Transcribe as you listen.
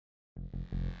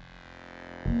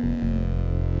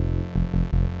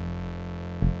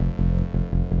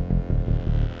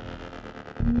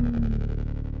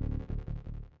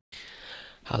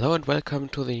Hello and welcome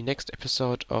to the next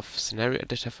episode of Scenario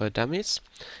Editor for Dummies.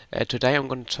 Today I'm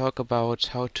going to talk about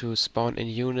how to spawn in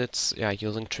units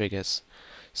using triggers.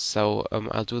 So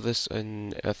I'll do this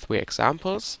in 3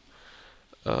 examples.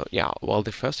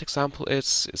 The first example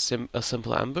is a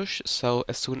simple ambush. So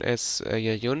as soon as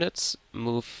your units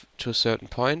move to a certain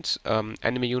point,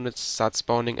 enemy units start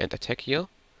spawning and attack you.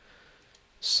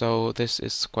 So this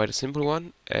is quite a simple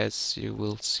one, as you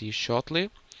will see shortly.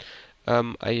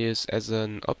 I use as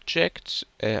an object,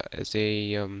 as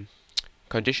a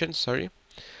condition, sorry,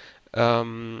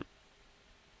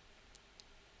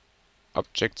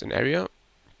 objects in area.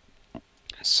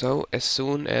 So as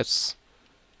soon as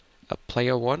a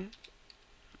player 1,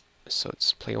 so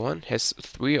it's player 1, has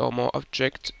 3 or more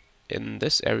objects in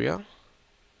this area,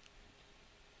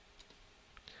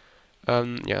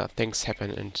 things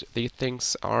happen, and these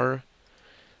things are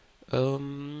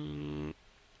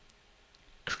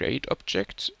create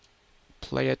object,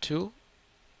 player 2,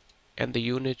 and the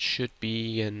unit should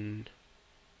be an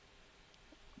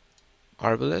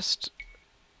arbalist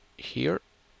here.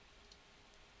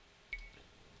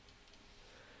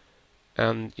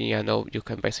 And you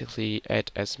can basically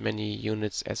add as many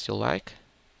units as you like.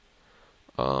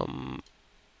 A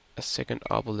second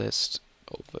arbalist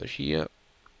over here.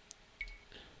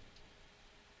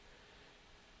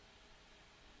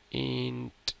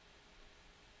 And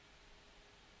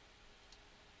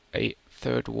a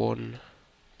third one,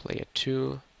 player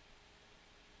 2,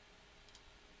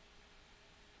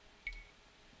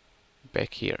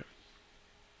 back here.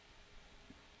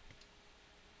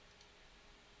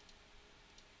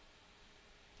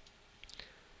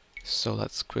 So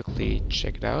let's quickly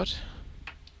check it out.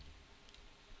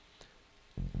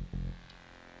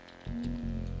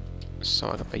 So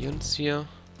I got my units here.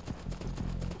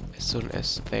 As soon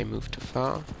as they move too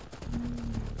far,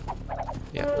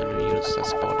 enemy units are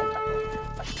spawning.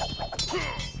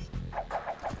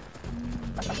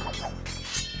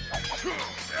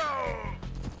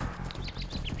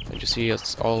 And you see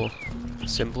it's all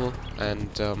simple, and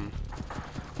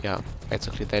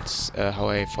basically that's how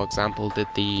I, for example, did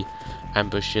the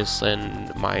ambushes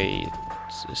in my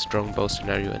strongbow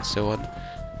scenario and so on.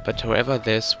 But however,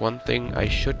 there's one thing I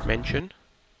should mention.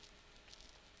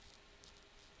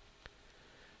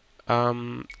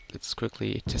 Let's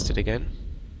quickly test it again.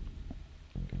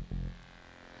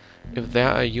 If there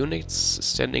are units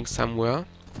standing somewhere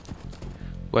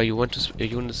where you want your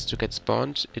units to get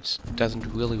spawned, it doesn't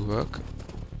really work.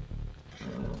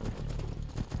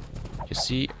 You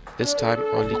see, this time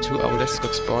only 2 outlets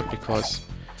got spawned because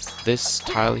this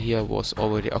tile here was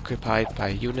already occupied by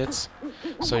units,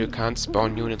 so you can't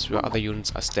spawn units where other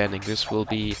units are standing. This will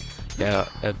be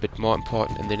a bit more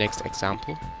important in the next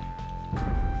example.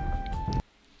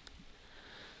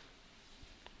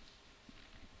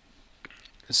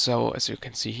 So as you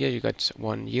can see here, you got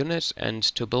 1 unit and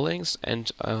 2 buildings, and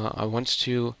I want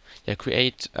to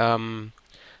create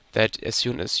that as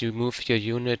soon as you move your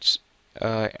unit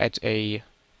at a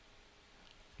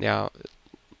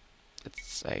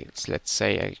let's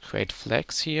say I create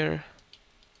flags here.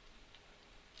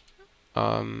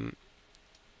 As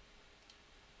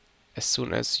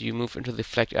soon as you move into the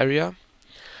flagged area,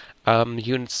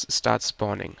 units start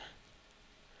spawning.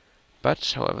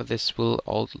 But however, this will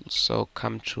also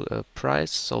come to a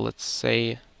price. So let's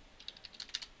say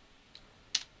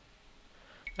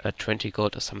 20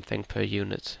 gold or something per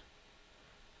unit.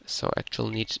 So I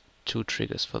actually need 2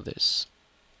 triggers for this.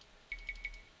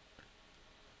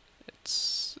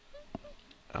 It's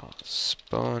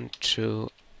spawn to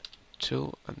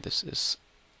 2, and this is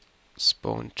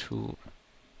spawn to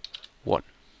 1.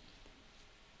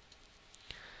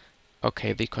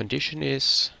 Okay, the condition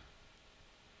is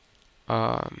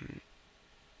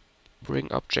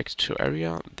bring object to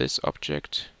area, this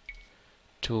object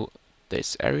to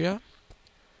this area,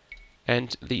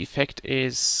 and the effect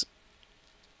is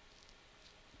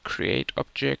create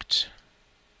object,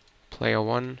 player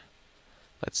 1,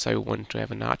 let's say we want to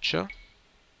have an archer,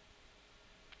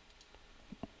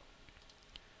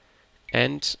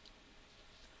 and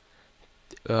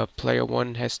player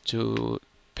 1 has to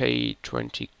pay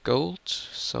 20 gold,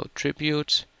 so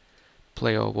tribute,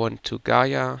 player 1 to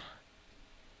Gaia,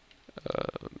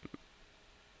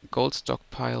 gold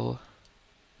stockpile,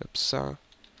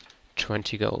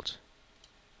 20 gold.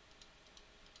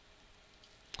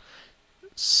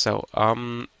 So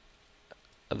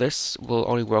this will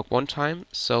only work 1 time,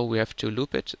 so we have to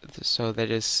loop it so that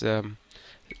is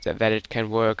that it can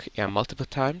work multiple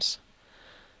times.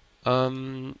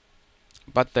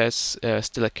 but there's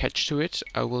still a catch to it.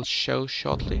 I will show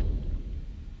shortly.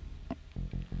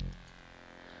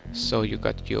 So you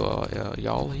got your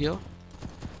yawl here,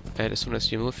 and as soon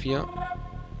as you move here,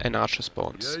 an archer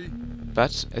spawns.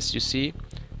 But as you see,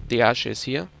 the archer is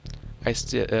here. I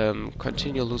still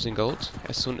continue losing gold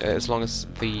as long as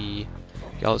the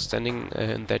yawl is standing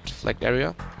in that flagged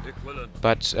area.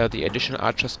 But the additional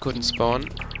archers couldn't spawn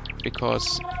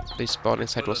because the spawning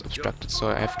site was obstructed. So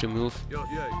I have to move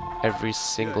every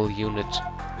single unit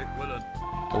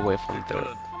away from there.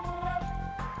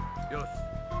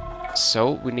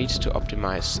 So we need to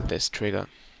optimize this trigger.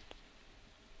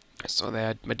 So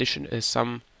there, in addition, is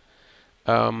some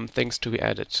things to be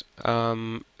added.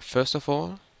 First of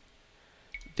all,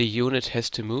 the unit has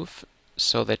to move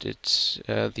so that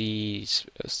the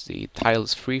tile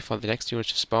is free for the next unit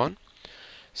to spawn.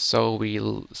 So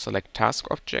we'll select task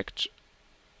object,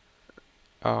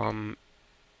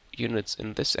 units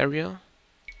in this area,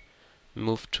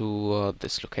 move to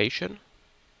this location,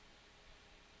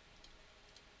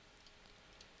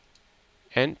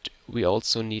 and we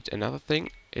also need another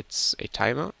thing. It's a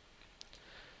timer.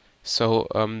 So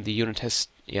the unit has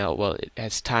it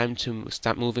has time to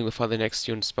start moving before the next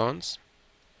unit spawns.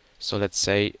 So let's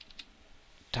say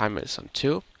timer is on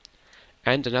 2,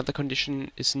 and another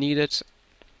condition is needed.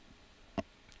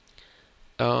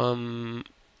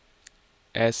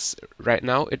 As right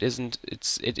now it isn't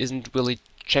really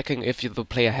checking if the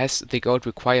player has the gold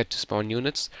required to spawn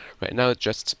units. Right now it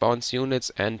just spawns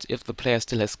units, and if the player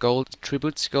still has gold, it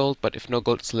tributes gold, but if no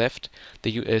gold is left,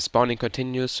 the spawning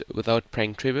continues without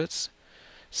paying tributes.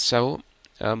 So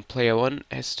player 1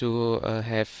 has to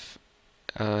have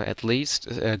at least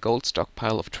a gold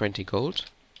stockpile of 20 gold.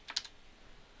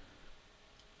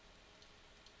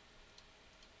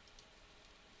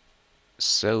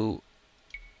 So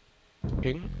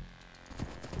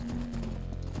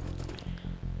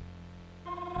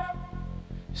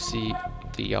see,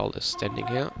 the yawl is standing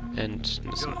here and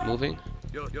isn't moving.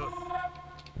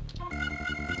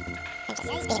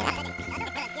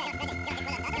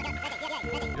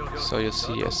 So you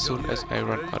see, as soon as I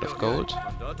run out of gold,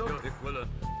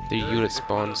 the unit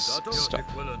spawns stop.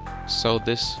 So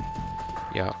this,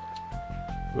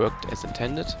 worked as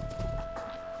intended.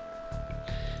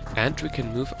 And we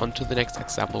can move on to the next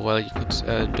example. Well, you could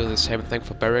do the same thing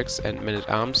for barracks and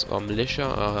men-at-arms or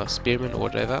militia or spearmen or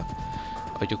whatever.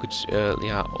 Or you could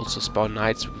also spawn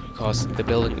knights, because the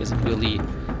building isn't really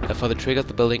for the trigger.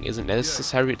 The building isn't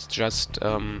necessary. It's just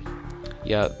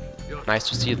nice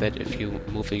to see that if you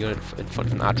move a unit in front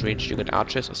of an archer range, you get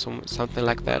archers or something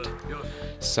like that.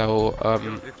 So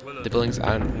the buildings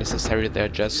aren't necessary. They're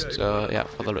just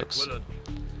for the looks.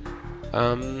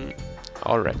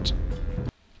 Alright.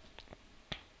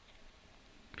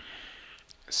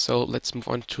 So let's move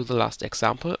on to the last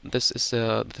example. This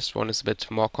one is a bit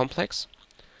more complex.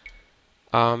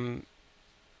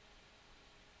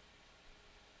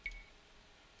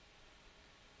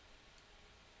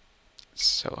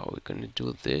 So how are we gonna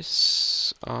do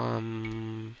this?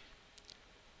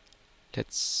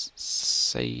 Let's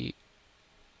say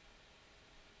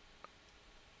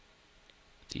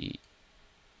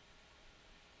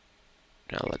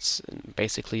let's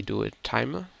basically do a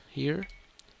timer here.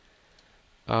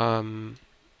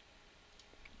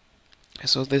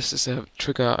 So this is a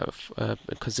trigger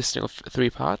consisting of 3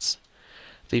 parts.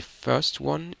 The first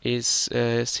one is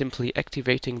simply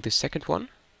activating the second one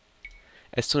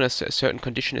as soon as a certain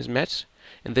condition is met.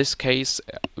 In this case,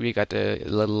 we got a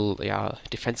little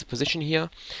defensive position here,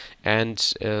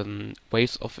 and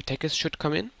waves of attackers should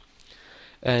come in.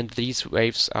 And these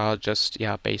waves are just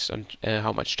based on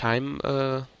how much time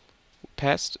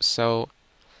passed. So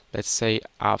let's say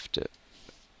after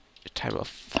a time of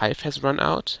 5 has run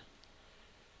out,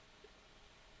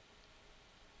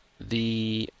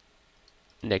 the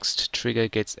next trigger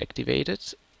gets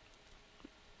activated.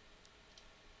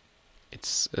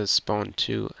 It's spawn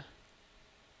 2.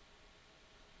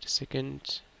 The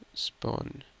second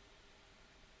spawn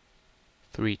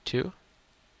 3-2.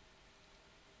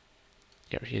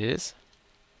 Here it is.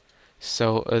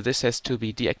 So this has to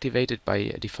be deactivated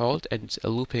by default, and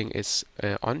looping is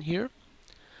on here,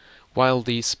 while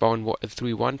the spawn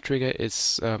 3-1 trigger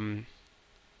is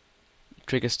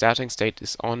trigger starting state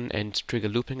is on and trigger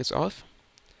looping is off,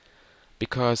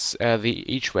 because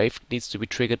each wave needs to be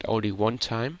triggered only one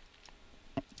time.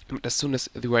 But as soon as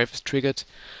the wave is triggered,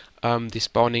 the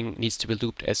spawning needs to be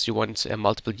looped as you want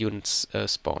multiple units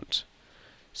spawned.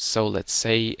 So let's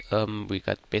say we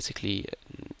got basically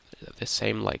the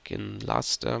same like in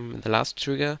the last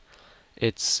trigger.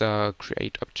 It's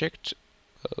create object.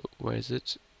 Where is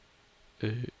it?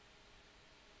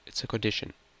 It's a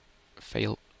condition.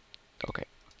 fail. Okay.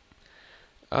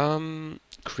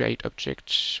 Create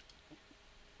object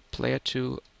player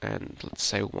 2, and let's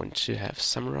say we want to have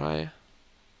samurai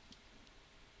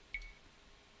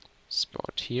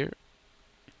spawned here,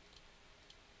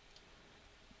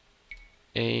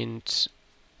 and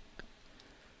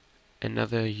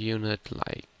another unit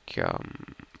like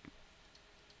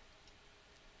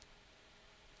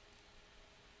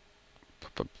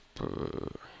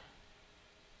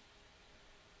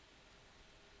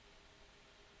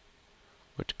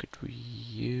what could we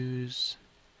use?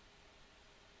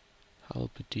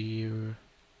 Halberdier.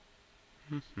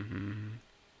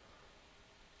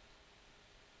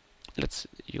 Let's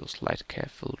use light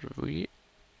cavalry.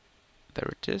 There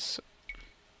it is.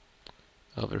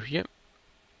 Over here.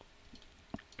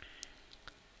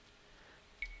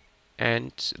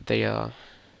 And they are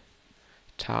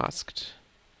tasked.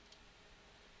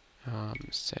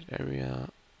 Set area.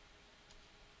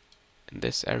 In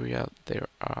this area they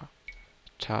are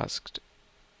tasked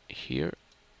here.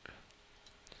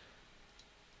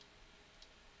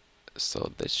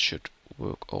 So this should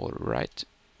work all right.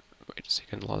 Wait a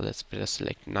second, let's better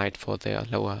select knight for their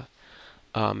lower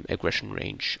aggression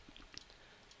range.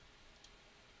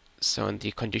 So, and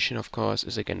the condition, of course,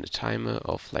 is again a timer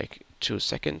of like 2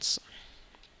 seconds.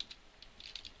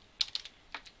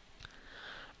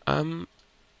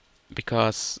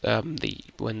 Because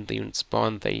when the units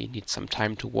spawn, they need some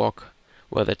time to walk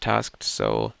where they're tasked.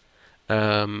 So,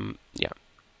 yeah,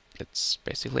 that's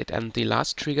basically it. And the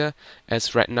last trigger,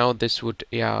 as right now, this would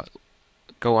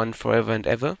go on forever and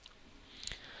ever.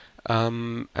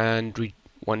 And we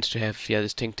want to have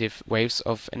distinctive waves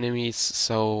of enemies,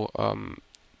 so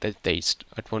that they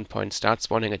at one point start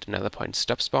spawning, at another point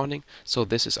stop spawning. So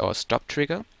this is our stop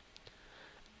trigger.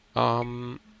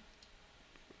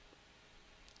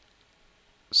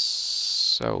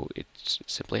 So it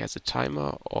simply has a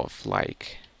timer of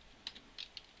like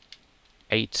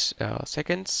 8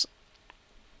 seconds,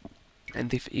 and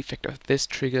the effect of this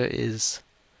trigger is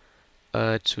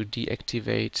to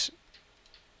deactivate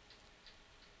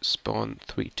spawn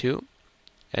 3-2,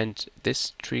 and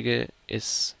this trigger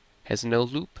has no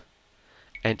loop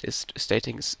and is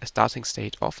starting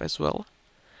state off as well,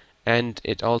 and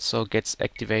it also gets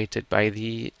activated by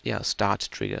the start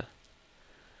trigger.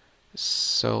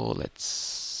 So let's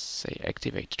say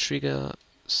activate trigger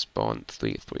spawn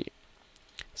 3-3.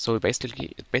 So we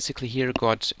basically here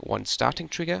got one starting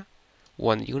trigger,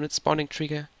 one unit spawning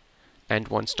trigger, and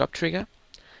one stop trigger.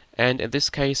 And in this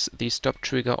case, the stop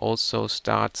trigger also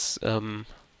starts an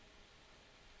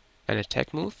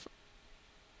attack move.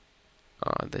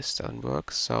 This doesn't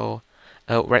work. So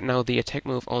right now the attack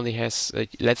move only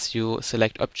lets you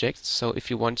select objects. So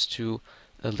if you want to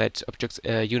let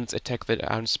units attack that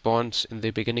aren't spawned in the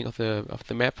beginning of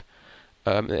the map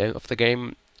of the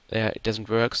game, it doesn't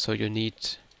work. So you need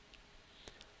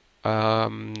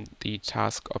the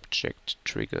task object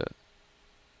trigger,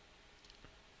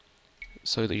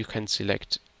 so that you can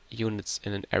select units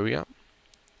in an area.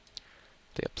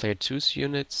 They are player 2's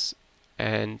units,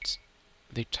 and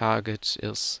the target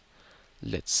is,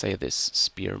 let's say, this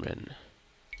spearman.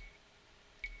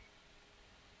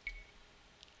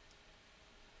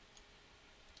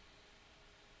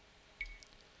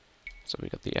 So we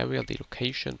got the area, the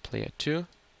location, player 2.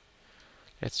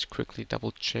 Let's quickly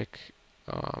double check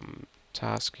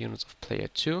task units of player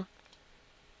 2.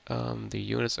 The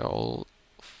units are all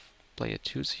player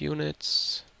 2's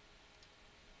units,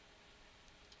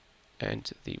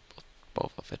 and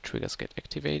both of the triggers get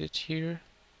activated here.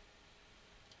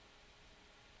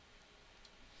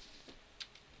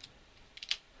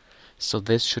 So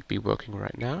this should be working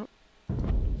right now.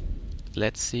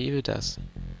 Let's see if it does.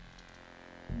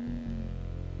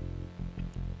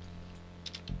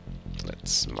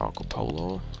 Let's Marco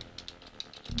Polo.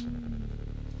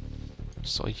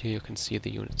 So here you can see the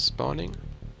units spawning,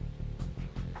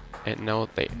 and now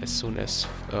as soon as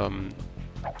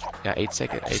 8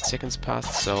 seconds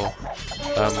passed, so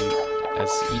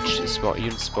as each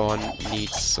unit spawn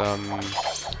needs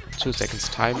 2 seconds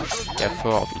time,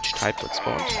 therefore of each type got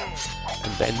spawned,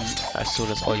 and then as soon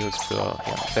as all units were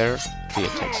there, the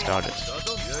attack started.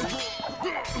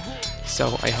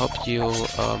 So I hope you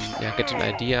get an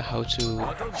idea how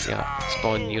to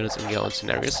spawn units in your own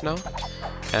scenarios now,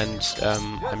 and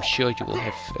I'm sure you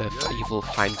will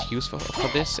find use for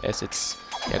this, as it's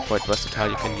quite versatile.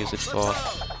 You can use it for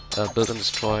build and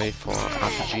destroy, for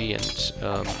RPG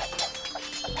and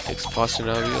X4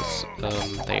 scenarios.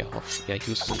 They have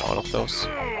uses in all of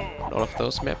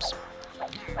those maps.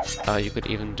 You could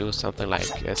even do something like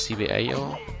CBA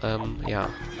or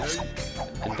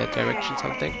in that direction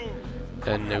something.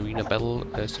 an arena battle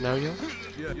scenario.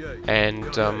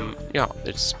 And yeah,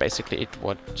 that's basically it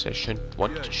what I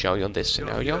wanted to show you on this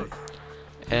scenario.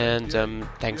 And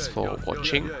thanks for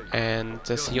watching, and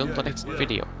see you on the next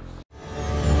video.